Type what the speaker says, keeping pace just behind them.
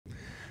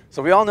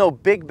So we all know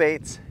big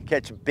baits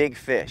catch big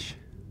fish,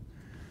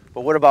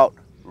 but what about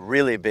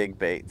really big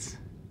baits?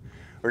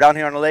 We're down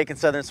here on a lake in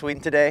southern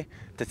Sweden today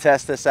to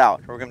test this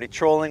out. We're going to be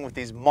trolling with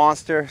these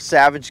monster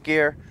Savage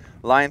Gear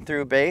line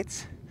through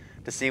baits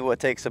to see what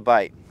takes a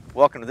bite.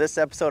 Welcome to this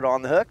episode of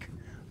On the Hook.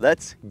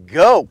 Let's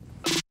go!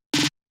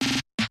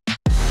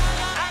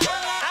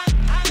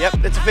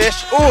 Yep, it's a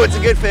fish. Ooh, it's a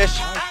good fish.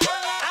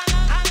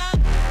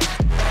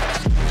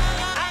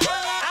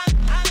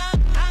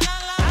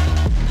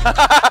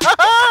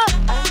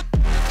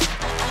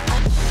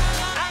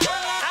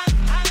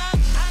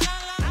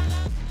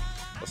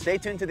 Well, stay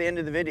tuned to the end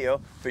of the video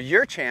for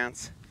your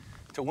chance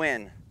to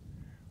win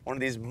one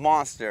of these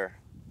monster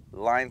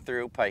line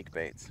through pike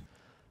baits.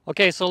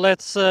 Okay, so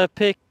let's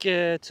pick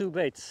 2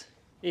 baits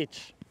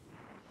each.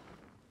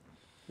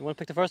 You want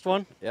to pick the first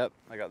one? Yep,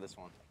 I got this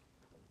one.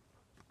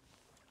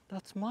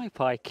 That's my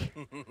pike.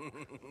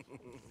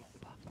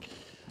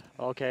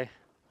 Okay,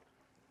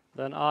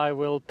 then I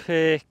will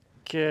pick,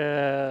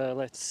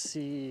 let's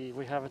see,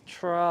 we have a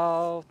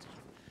trout.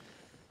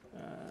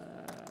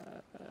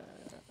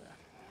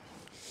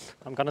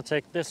 I'm gonna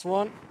take this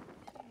one,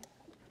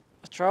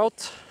 a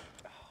trout.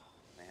 Oh,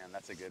 man,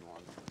 that's a good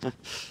one.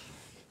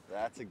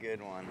 That's a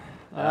good one.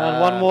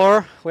 And one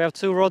more, we have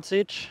 2 rods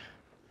each.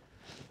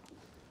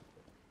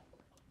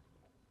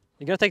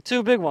 You're gonna take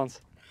 2 big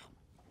ones?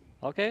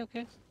 Okay,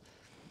 okay.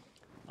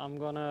 I'm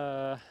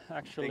gonna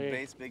actually... Big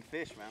baits, big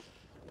fish, man.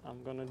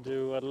 I'm gonna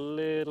do a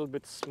little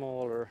bit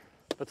smaller,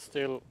 but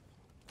still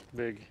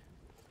big.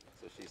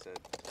 So she said.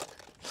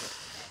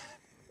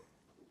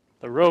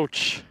 The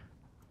roach.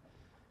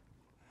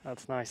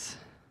 That's nice.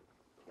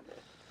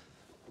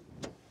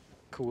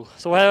 Cool.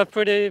 So we have a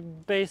pretty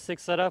basic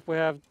setup. We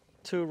have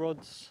 2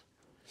 rods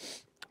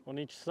on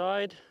each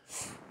side,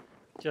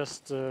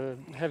 just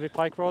heavy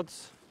pike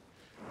rods.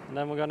 And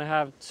then we're gonna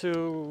have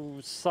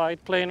 2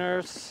 side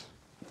planers,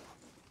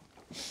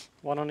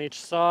 1 on each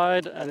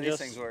side. How do these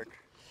things work?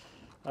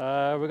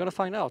 We're gonna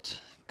find out,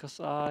 because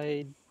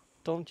I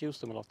don't use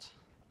them a lot.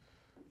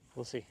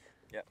 We'll see.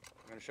 Yep,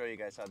 I'm gonna show you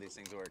guys how these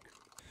things work.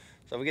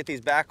 So we get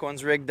these back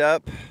ones rigged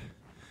up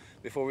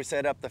before we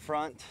set up the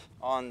front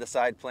on the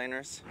side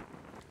planers.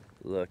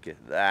 Look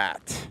at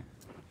that.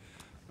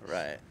 All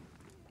right,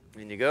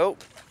 in you go.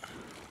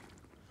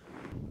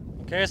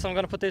 Okay, so I'm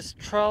gonna put this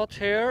trout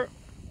here.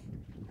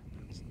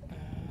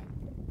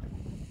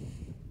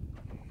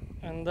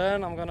 And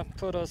then I'm gonna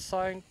put a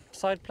side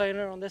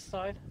planer on this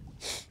side.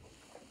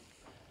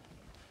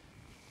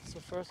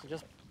 So first I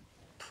just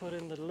put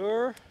in the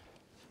lure.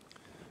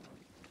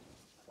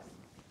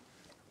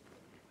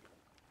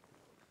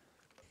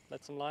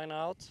 Let some line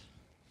out.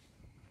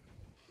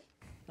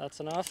 That's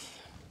enough.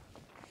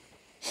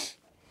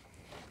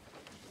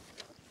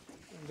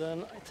 And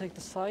then I take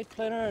the side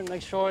planer and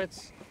make sure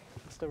it's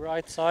the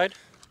right side.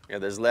 Yeah,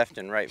 there's left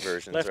and right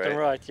versions, Left right? and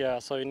right, yeah.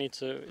 So you need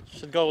to, it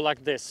should go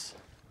like this.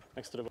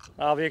 Next to the boat.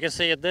 But you can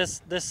see it,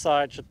 this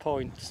side should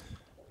point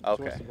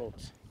towards the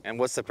boat. And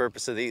what's the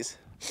purpose of these?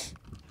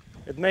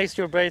 It makes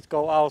your bait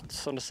go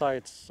out on the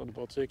sides of the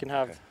boat, so you can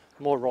have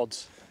more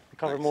rods,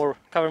 cover more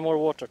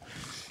water.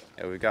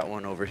 Yeah, we've got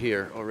one over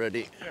here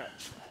already. Yeah.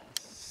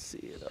 See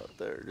it out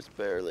there, just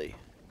barely.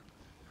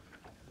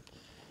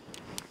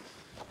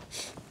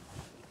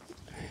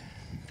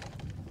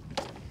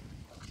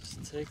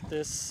 Just take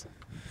this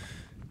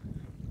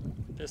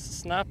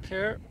snap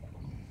here.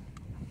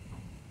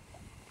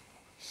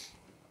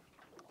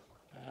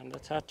 And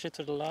attach it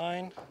to the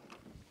line,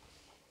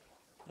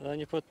 and then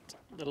you put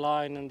the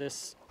line in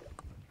this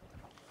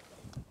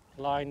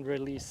line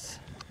release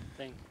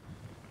thing.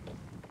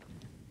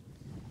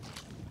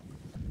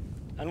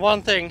 And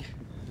one thing,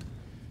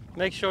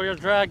 make sure your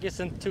drag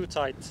isn't too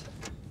tight,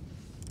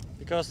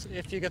 because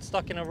if you get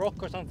stuck in a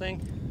rock or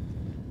something,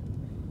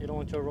 you don't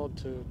want your rod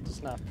to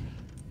snap.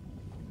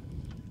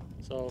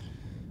 So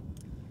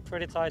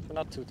pretty tight, but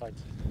not too tight.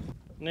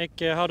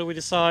 Nick, how do we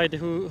decide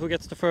who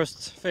gets the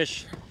first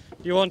fish?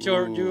 Do you want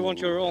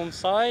your own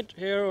side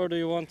here, or do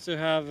you want to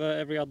have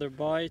every other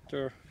bite,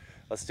 or?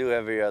 Let's do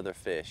every other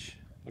fish.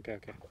 Okay,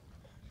 okay.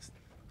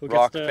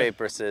 Rock,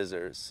 paper,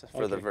 scissors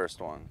for the first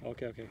one.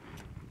 Okay, okay.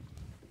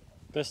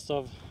 Best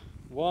of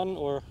 1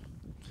 or?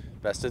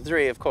 Best of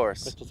 3, of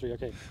course. Best of 3,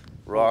 okay.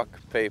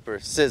 Rock, paper,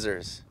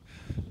 scissors.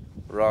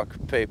 Rock,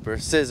 paper,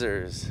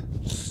 scissors.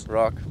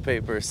 Rock,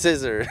 paper,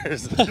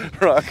 scissors.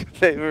 Rock,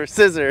 paper,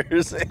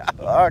 scissors.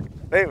 Rock,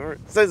 paper,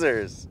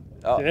 scissors.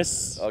 Oh,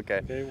 yes.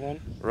 Okay. Okay,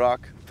 1.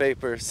 Rock,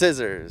 paper,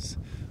 scissors.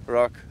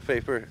 Rock,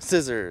 paper,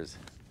 scissors.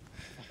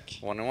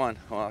 1 and 1.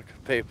 Rock,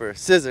 paper,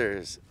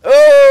 scissors.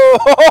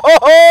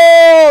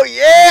 Oh,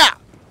 yeah!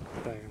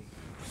 Damn.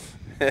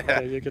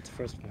 Okay, you get the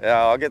first one.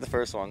 Yeah, I'll get the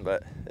first one,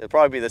 but it'll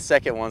probably be the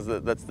second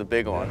one that's the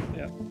big one.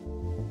 Yeah.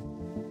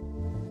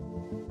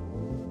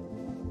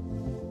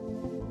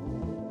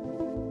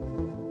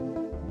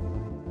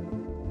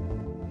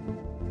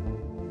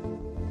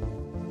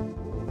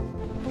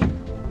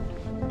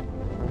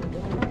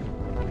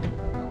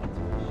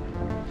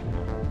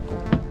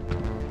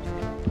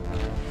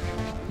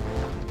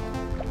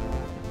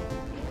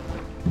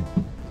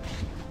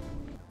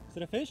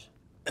 it a fish?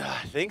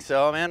 I think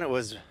so, man. It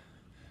was.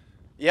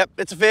 Yep,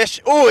 it's a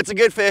fish. Oh, it's a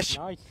good fish.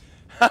 Nice.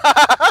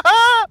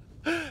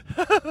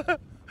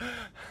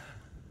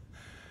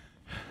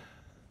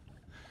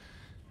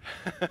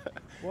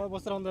 What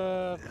was it on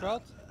the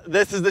trout?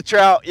 This is the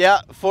trout.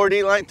 Yeah,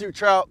 4D line through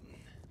trout.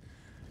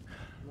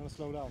 I'm gonna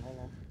slow down. Hold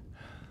on.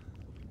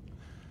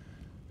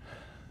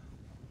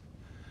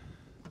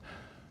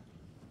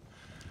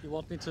 You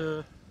want me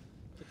to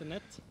get the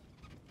net?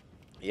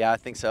 Yeah, I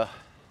think so.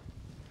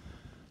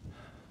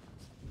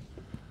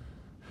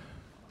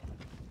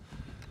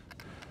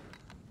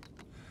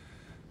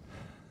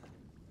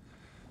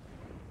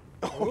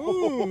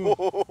 Ooh.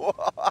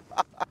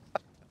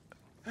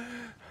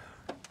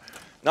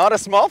 Not a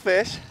small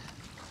fish.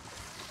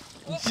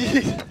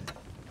 Jeez.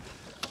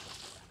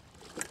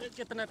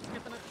 Get the net,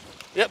 get the net.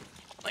 Yep,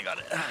 I got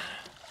it.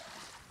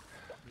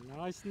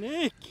 Nice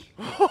Nick.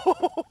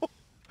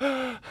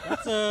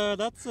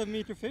 That's a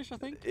meter fish, I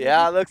think.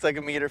 Yeah, it looks like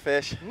a meter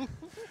fish.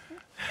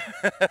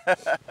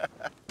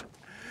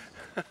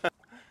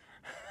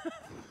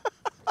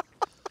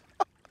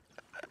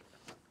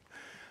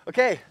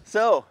 Okay,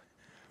 so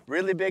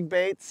really big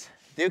baits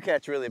do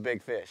catch really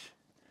big fish.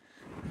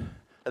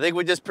 I think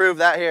we just proved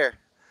that here.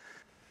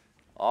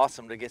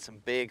 Awesome to get some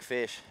big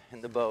fish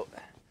in the boat.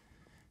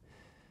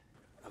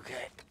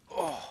 Okay.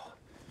 Oh.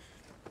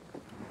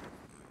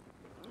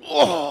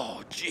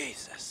 Oh,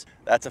 Jesus.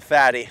 That's a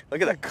fatty.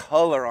 Look at the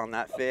color on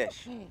that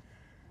fish.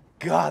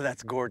 God,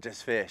 that's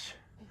gorgeous fish.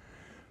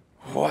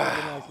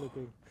 Wow. Nice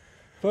looking.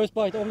 First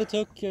bite only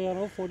took, I don't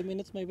know, 40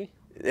 minutes maybe?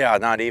 Yeah,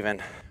 not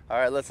even. All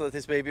right, let's let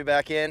this baby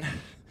back in.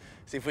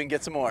 See if we can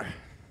get some more.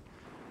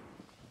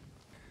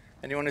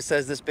 Anyone who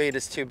says this bait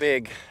is too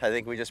big, I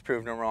think we just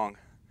proved them wrong.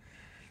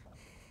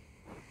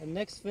 The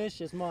next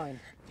fish is mine.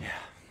 Yeah.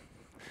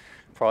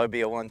 Probably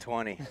be a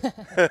 120.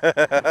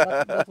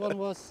 that one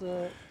was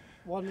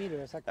 1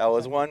 meter. That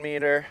was 1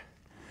 meter.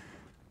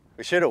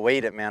 We should have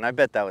weighed it, man. I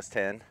bet that was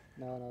 10.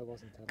 No, it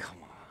wasn't 10.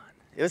 Come on.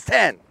 It was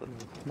 10.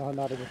 No,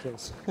 not even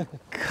close.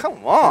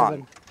 Come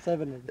on.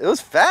 7. It was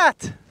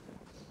fat.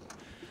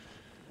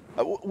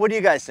 What do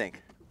you guys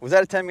think? Was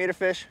that a 10 meter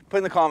fish? Put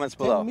in the comments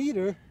below. 10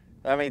 meter?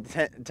 I mean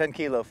 10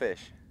 kilo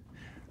fish.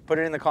 Put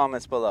it in the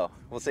comments below.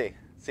 We'll see.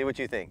 See what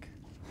you think.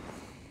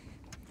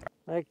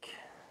 Like,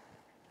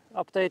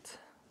 update.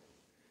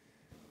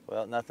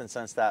 Well, nothing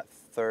since that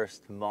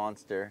first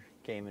monster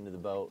came into the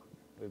boat.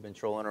 We've been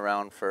trolling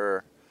around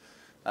for,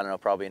 I don't know,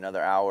 probably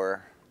another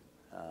hour.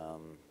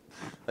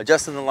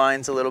 Adjusting the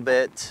lines a little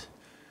bit,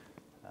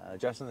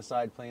 adjusting the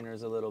side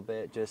planers a little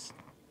bit, just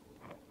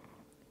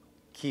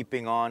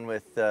keeping on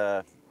with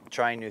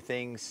trying new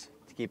things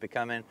to keep it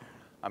coming.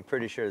 I'm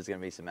pretty sure there's going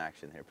to be some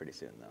action here pretty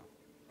soon, though.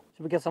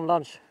 Should we get some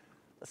lunch?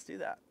 Let's do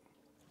that.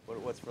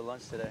 What's for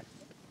lunch today?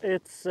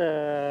 It's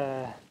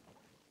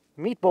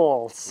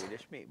meatballs.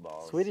 Swedish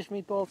meatballs. Swedish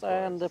meatballs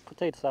and a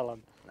potato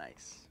salad.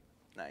 Nice,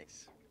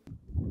 nice.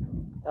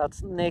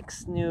 That's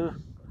Nick's new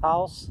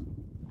house.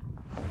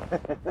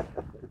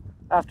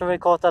 After we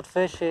caught that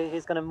fish,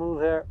 he's gonna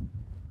move here.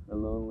 The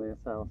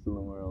loneliest house in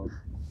the world.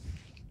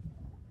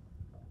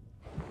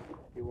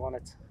 You want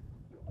it?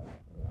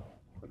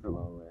 What's a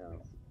lonely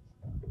house?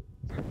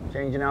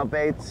 Changing out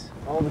baits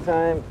all the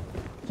time.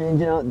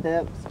 Changing out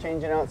depths,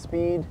 changing out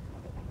speed.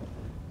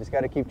 Just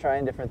got to keep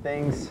trying different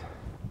things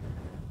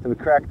till we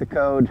crack the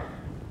code.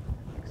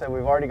 Like I said,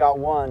 we've already got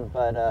one,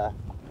 but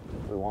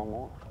we want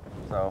more.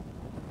 So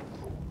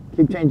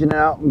keep changing it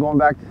out. I'm going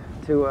back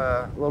to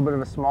a little bit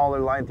of a smaller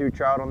line through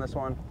trout on this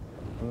one.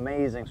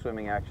 Amazing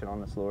swimming action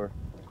on this lure.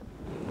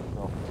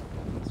 So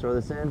let's throw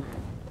this in.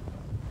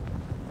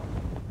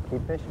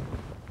 Keep fishing.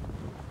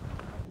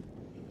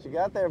 What you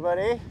got there,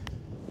 buddy?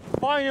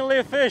 Finally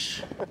a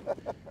fish!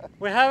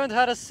 We haven't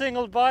had a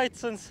single bite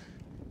since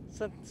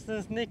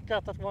Nick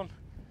got that one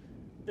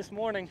this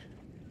morning.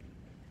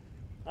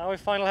 Now we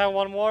finally have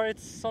one more.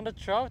 It's on the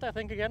trout, I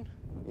think, again.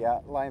 Yeah,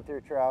 line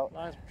through trout.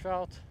 Line through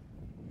trout.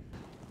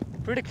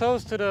 Pretty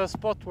close to the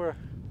spot where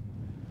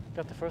we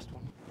got the first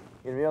one.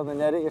 You gonna be able to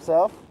net it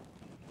yourself?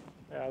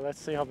 Yeah, let's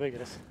see how big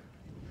it is.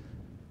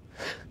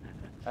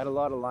 Had a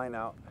lot of line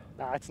out.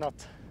 Nah, it's not.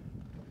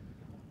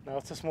 No,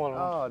 it's a small one.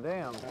 Oh,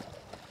 damn. Yeah.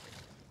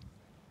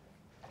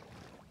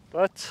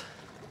 But,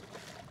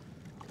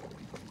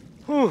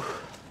 whew,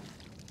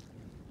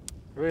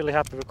 really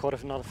happy we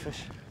caught another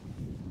fish.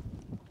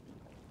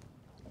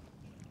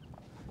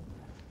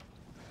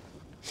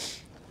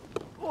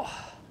 Oh.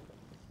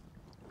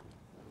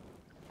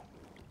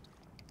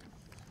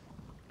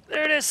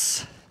 There it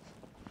is.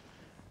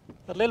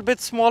 A little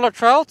bit smaller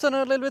trout and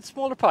a little bit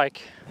smaller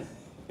pike.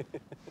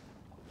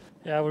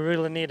 Yeah, we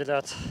really needed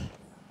that.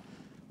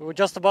 We were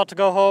just about to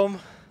go home.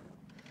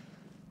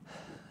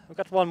 We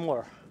got one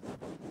more.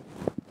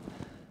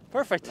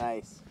 Perfect.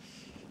 Nice.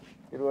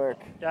 Good work.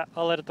 Yeah,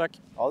 I'll let it back.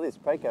 All these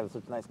pike have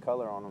such nice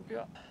color on them.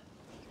 Yeah.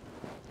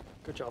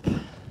 Good job.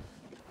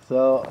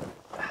 So,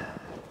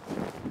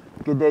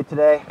 good day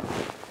today.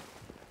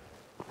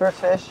 First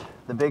fish,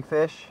 the big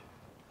fish.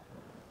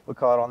 We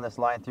caught on this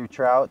line through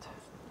trout.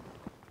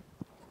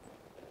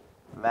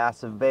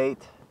 Massive bait.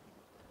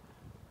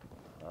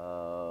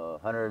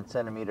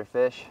 100-centimeter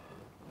fish.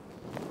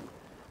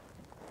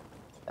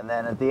 And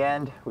then at the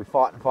end, we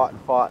fought and fought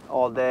and fought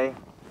all day.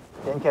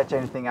 Didn't catch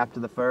anything after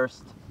the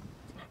first.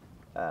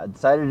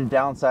 Decided to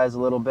downsize a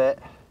little bit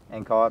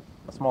and caught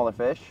a smaller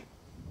fish.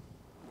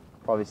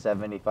 Probably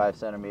 75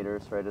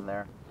 centimeters right in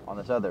there on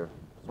this other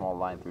small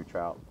line through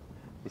trout.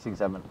 These things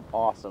have an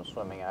awesome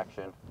swimming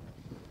action.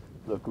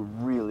 Look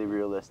really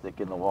realistic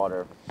in the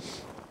water.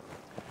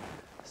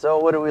 So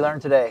what did we learn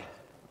today?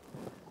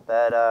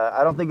 That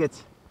I don't think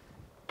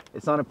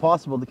it's not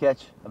impossible to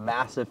catch a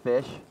massive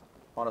fish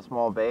on a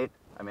small bait.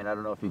 I mean, I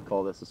don't know if you'd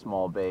call this a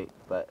small bait,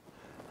 but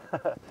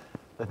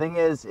the thing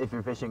is, if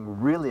you're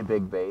fishing really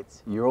big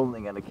baits, you're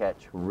only going to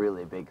catch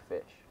really big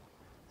fish.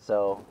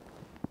 So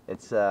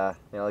it's, you know,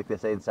 like they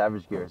say in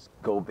Savage Gears,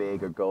 go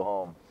big or go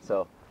home.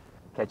 So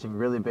catching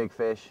really big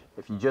fish,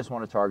 if you just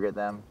want to target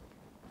them,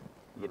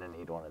 you're going to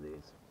need one of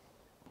these.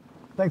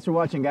 Thanks for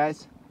watching,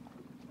 guys.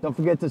 Don't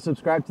forget to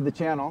subscribe to the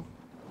channel.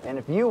 And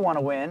if you want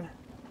to win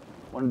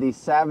one of these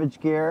Savage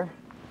Gear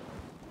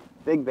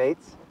big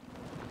baits,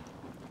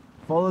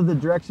 follow the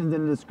directions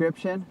in the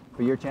description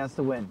for your chance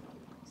to win.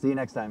 See you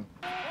next time.